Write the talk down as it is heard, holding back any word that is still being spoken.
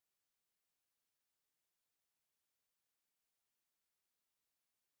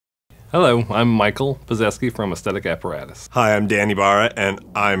Hello, I'm Michael Pozeski from Aesthetic Apparatus. Hi, I'm Danny Barra, and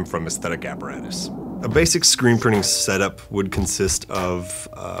I'm from Aesthetic Apparatus. A basic screen printing setup would consist of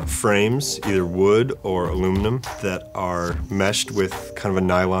frames, either wood or aluminum, that are meshed with kind of a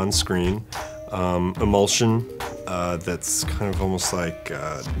nylon screen, emulsion that's kind of almost like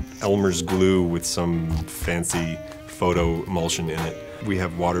Elmer's glue with some fancy photo emulsion in it. We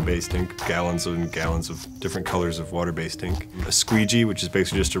have water-based ink, gallons and gallons of different colors of water-based ink. A squeegee, which is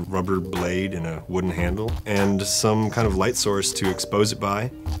basically just a rubber blade and a wooden handle, and some kind of light source to expose it by,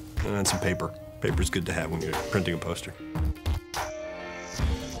 and then some paper. Paper's good to have when you're printing a poster.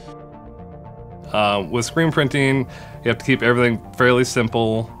 With screen printing, you have to keep everything fairly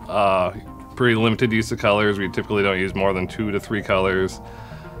simple, pretty limited use of colors. We typically don't use more than 2 to 3 colors,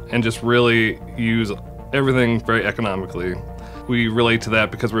 and just really use everything very economically. We relate to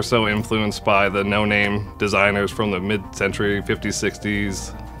that because we're so influenced by the no-name designers from the mid-century 50s,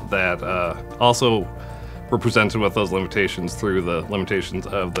 60s that also were presented with those limitations through the limitations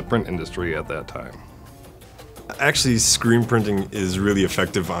of the print industry at that time. Actually, screen printing is really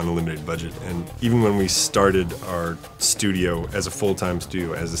effective on a limited budget, and even when we started our studio as a full-time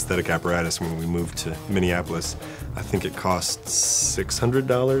studio as Aesthetic Apparatus when we moved to Minneapolis, I think it cost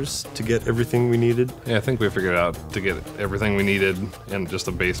 $600 to get everything we needed. Yeah, I think we figured out to get everything we needed in just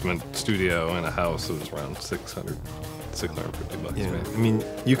a basement studio and a house, it was around $650. Yeah, maybe. I mean,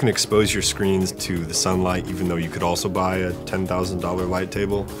 you can expose your screens to the sunlight even though you could also buy a $10,000 light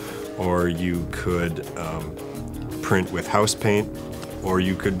table, or you could print with house paint, or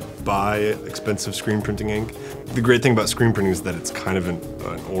you could buy expensive screen printing ink. The great thing about screen printing is that it's kind of an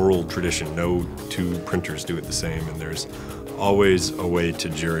oral tradition. No two printers do it the same, and there's always a way to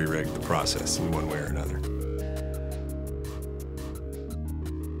jerry-rig the process in one way or another.